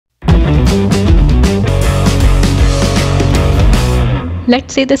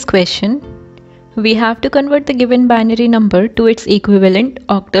Let's say this question. We have to convert the given binary number to its equivalent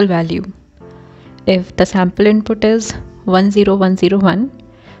octal value. If the sample input is 10101,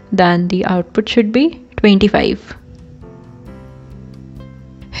 then the output should be 25.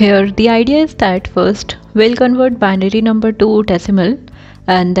 Here the idea is that first we'll convert binary number to decimal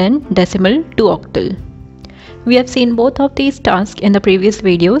and then decimal to octal. We have seen both of these tasks in the previous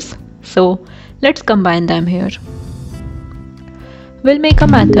videos, so let's combine them here. We'll make a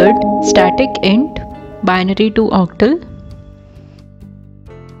method static int binary to octal,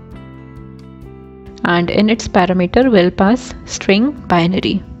 and in its parameter we'll pass string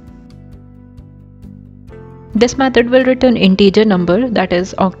binary. This method will return integer number, that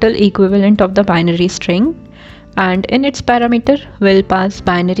is octal equivalent of the binary string, and in its parameter we'll pass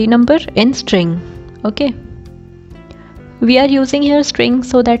binary number in string. Okay. We are using here string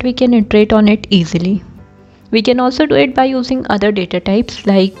so that we can iterate on it easily. We can also do it by using other data types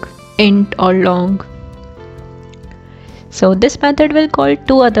like int or long. So this method will call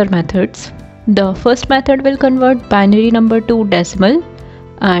two other methods. The first method will convert binary number to decimal,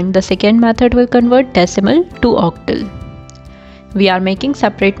 and the second method will convert decimal to octal. We are making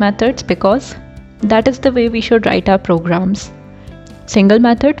separate methods because that is the way we should write our programs. Single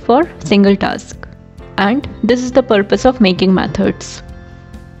method for single task. And this is the purpose of making methods.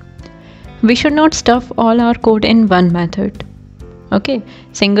 We should not stuff all our code in one method. Okay,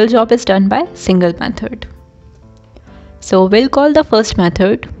 single job is done by single method. So we'll call the first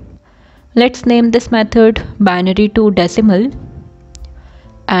method. Let's name this method binary to decimal,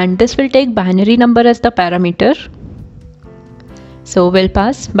 and this will take binary number as the parameter. So we'll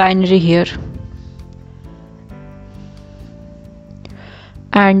pass binary here.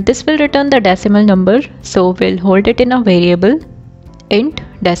 And this will return the decimal number, so we'll hold it in a variable int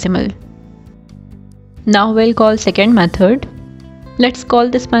decimal. Now we'll call second method. Let's call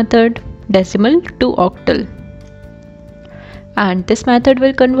this method decimal to octal. And this method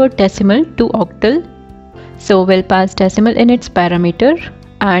will convert decimal to octal. So we'll pass decimal in its parameter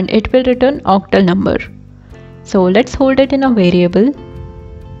and it will return octal number. So let's hold it in a variable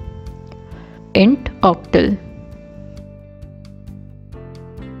int octal.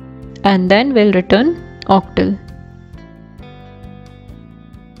 And then we'll return octal.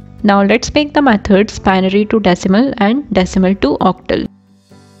 Now let's make the methods binary to decimal and decimal to octal.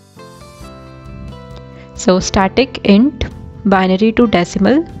 So static int binary to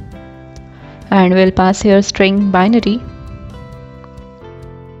decimal, and we'll pass here string binary.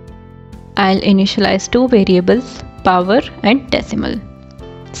 I'll initialize two variables, power and decimal.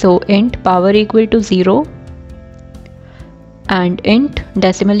 So int power equal to 0 and int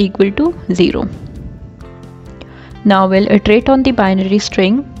decimal equal to 0. Now we'll iterate on the binary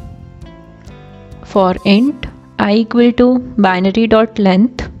string. For int I equal to binary dot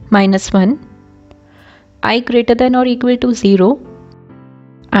length -1, I greater than or equal to 0,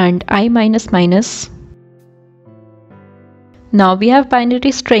 and I minus minus. Now we have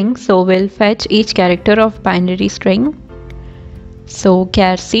binary string, so we'll fetch each character of binary string. So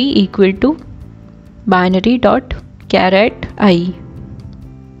char c equal to binary dot char I.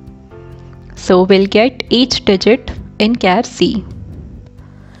 So we'll get each digit in char c.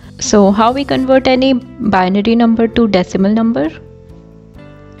 So how we convert any binary number to decimal number?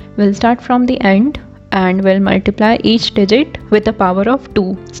 We'll start from the end and we'll multiply each digit with the power of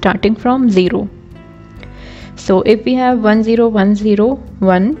 2 starting from 0. So if we have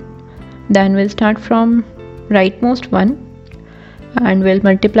 10101, then we'll start from rightmost one and we'll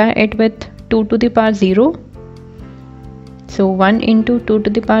multiply it with 2 to the power 0. So 1 into 2 to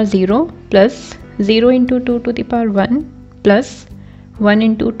the power 0 plus 0 into 2 to the power 1 plus 1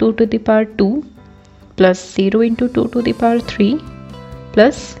 into 2 to the power 2 plus 0 into 2 to the power 3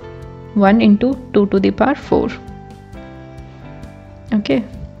 plus 1 into 2 to the power 4. Okay,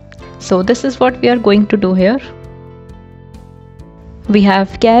 so this is what we are going to do here. We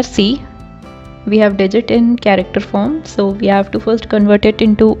have char c, we have digit in character form, so we have to first convert it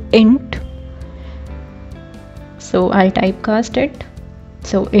into int. So I'll typecast it,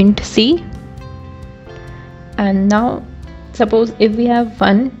 so int c. And now suppose if we have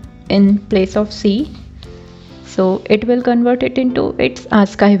 1 in place of c, so it will convert it into its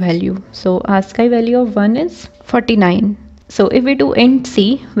ASCII value. So ASCII value of 1 is 49. So if we do int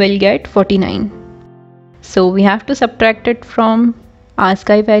c, we'll get 49. So we have to subtract it from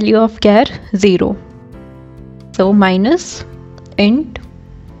ASCII value of char 0. So minus int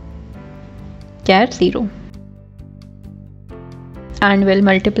char 0. And we'll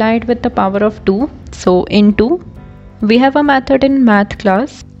multiply it with the power of 2. So into, we have a method in math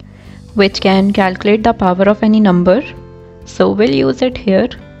class which can calculate the power of any number. So we'll use it here.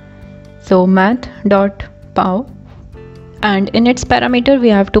 So math.pow, and in its parameter we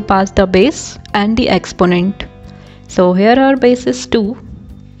have to pass the base and the exponent. So here our base is 2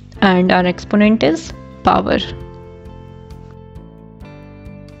 and our exponent is power.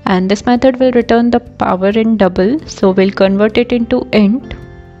 And this method will return the power in double, so we'll convert it into int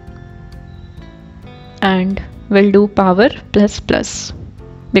and we'll do power plus plus,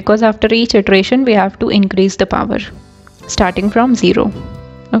 because after each iteration we have to increase the power starting from 0.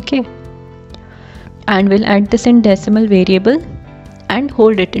 Okay, and we'll add this in decimal variable and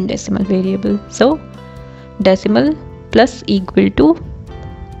hold it in decimal variable. So decimal plus equal to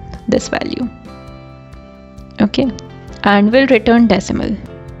this value. Okay, and we'll return decimal.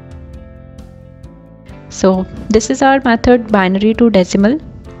 So this is our method binary to decimal.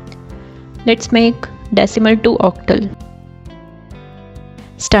 Let's make decimal to octal.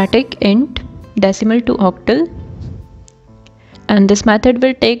 Static int decimal to octal, and this method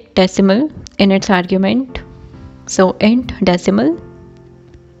will take decimal in its argument. So int decimal,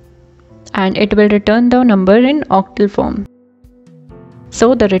 and it will return the number in octal form.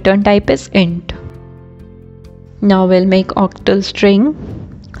 So the return type is int. Now we'll make octal string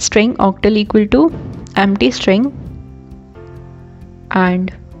octal equal to empty string,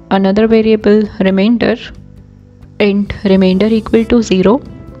 and another variable remainder, int remainder equal to 0.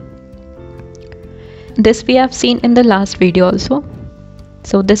 This we have seen in the last video also.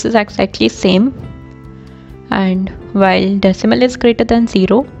 So this is exactly same, and while decimal is greater than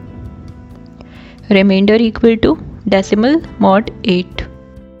 0, remainder equal to decimal mod 8.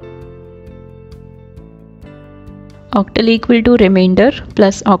 Octal equal to remainder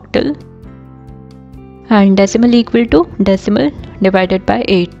plus octal, and decimal equal to decimal divided by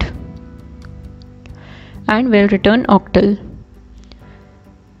 8, and we'll return octal.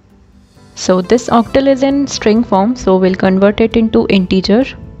 So this octal is in string form, so we'll convert it into integer.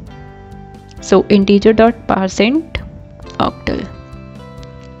 So integer dot parseInt octal.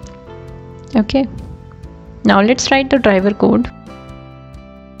 Okay, now let's write the driver code.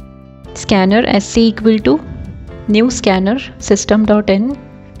 Scanner sc equal to new scanner system.in,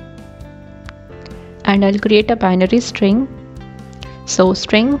 and I'll create a binary string. So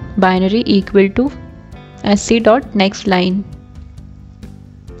string binary equal to sc.nextLine,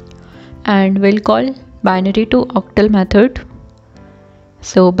 and we'll call binary to octal method.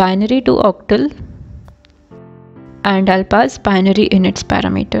 So binary to octal, and I'll pass binary in its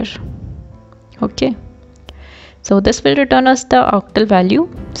parameter. Okay, so this will return us the octal value,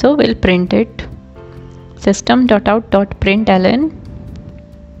 so we'll print it. System.out.println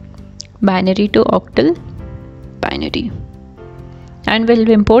binary to octal binary, and we'll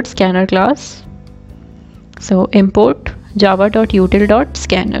import scanner class. So import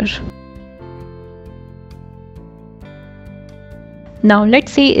java.util.scanner. Now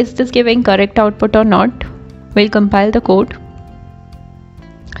let's see, is this giving correct output or not? We'll compile the code.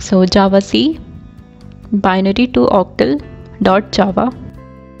 So javac binary to octal.java.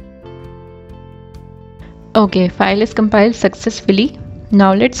 Okay, file is compiled successfully.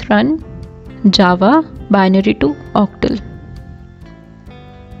 Now let's run java binary to octal.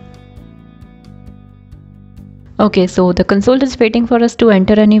 Okay, so the console is waiting for us to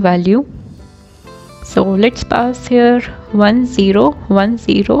enter any value. So let's pass here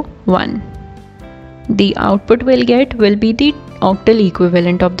 10101. The output we'll get will be the octal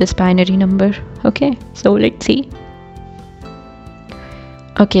equivalent of this binary number. Okay, so let's see.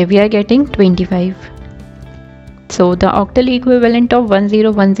 Okay, we are getting 25. So the octal equivalent of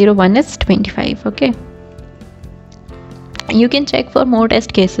 10101 is 25. Okay, you can check for more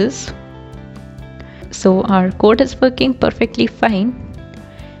test cases. So our code is working perfectly fine.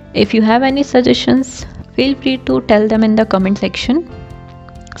 If you have any suggestions, feel free to tell them in the comment section.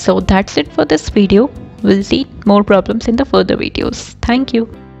 So that's it for this video. We'll see more problems in the further videos. Thank you.